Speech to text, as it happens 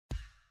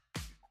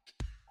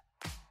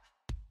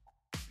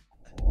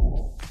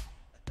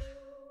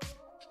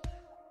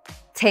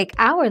Take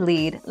our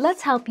lead,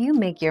 let's help you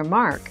make your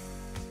mark.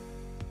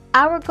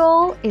 Our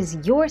goal is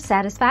your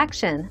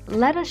satisfaction.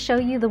 Let us show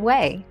you the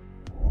way.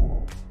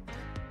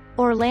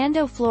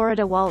 Orlando,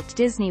 Florida Walt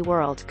Disney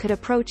World could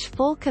approach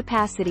full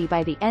capacity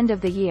by the end of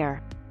the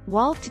year,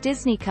 Walt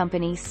Disney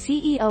Company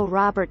CEO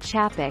Robert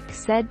Chapek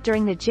said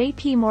during the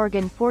J.P.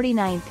 Morgan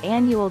 49th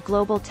Annual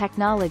Global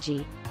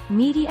Technology,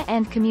 Media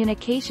and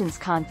Communications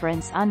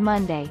Conference on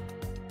Monday.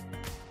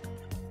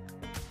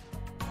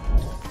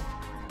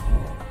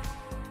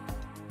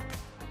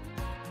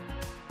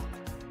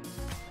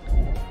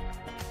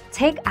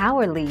 Take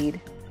our lead.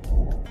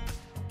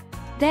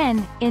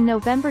 Then, in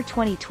November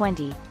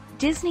 2020,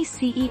 Disney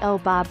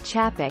CEO Bob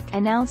Chapek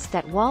announced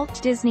that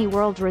Walt Disney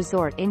World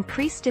Resort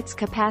increased its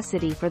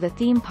capacity for the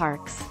theme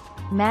parks,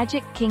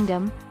 Magic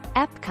Kingdom,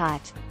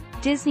 Epcot,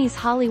 Disney's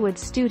Hollywood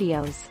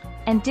Studios,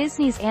 and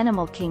Disney's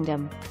Animal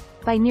Kingdom,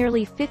 by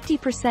nearly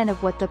 50%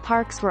 of what the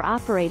parks were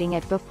operating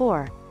at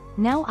before,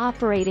 now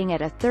operating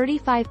at a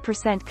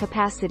 35%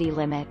 capacity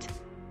limit.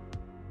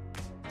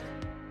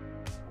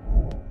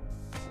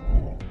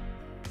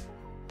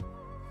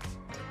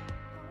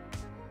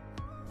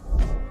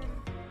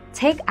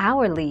 Take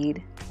our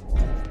lead.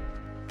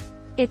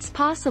 It's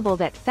possible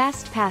that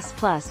FastPass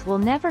Plus will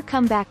never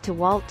come back to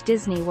Walt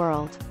Disney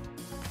World.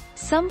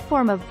 Some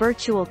form of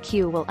virtual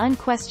queue will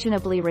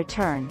unquestionably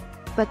return,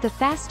 but the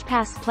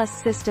FastPass Plus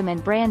system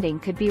and branding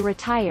could be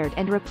retired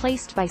and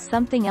replaced by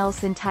something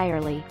else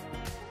entirely.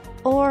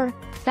 Or,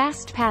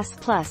 FastPass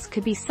Plus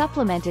could be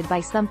supplemented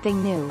by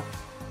something new.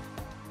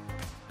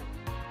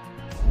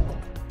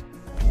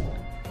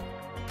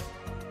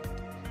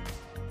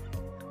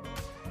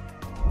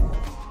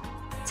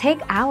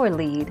 Take our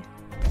lead.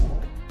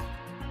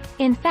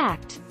 In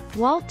fact,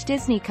 Walt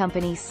Disney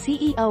Company's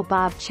CEO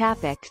Bob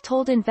Chapek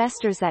told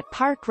investors that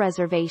park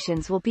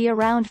reservations will be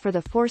around for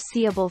the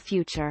foreseeable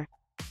future.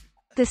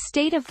 The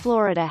state of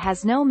Florida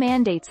has no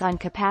mandates on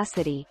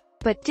capacity,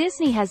 but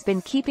Disney has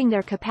been keeping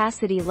their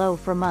capacity low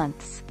for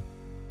months.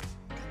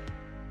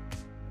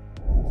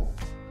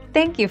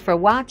 Thank you for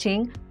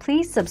watching.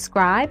 Please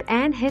subscribe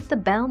and hit the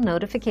bell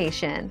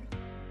notification.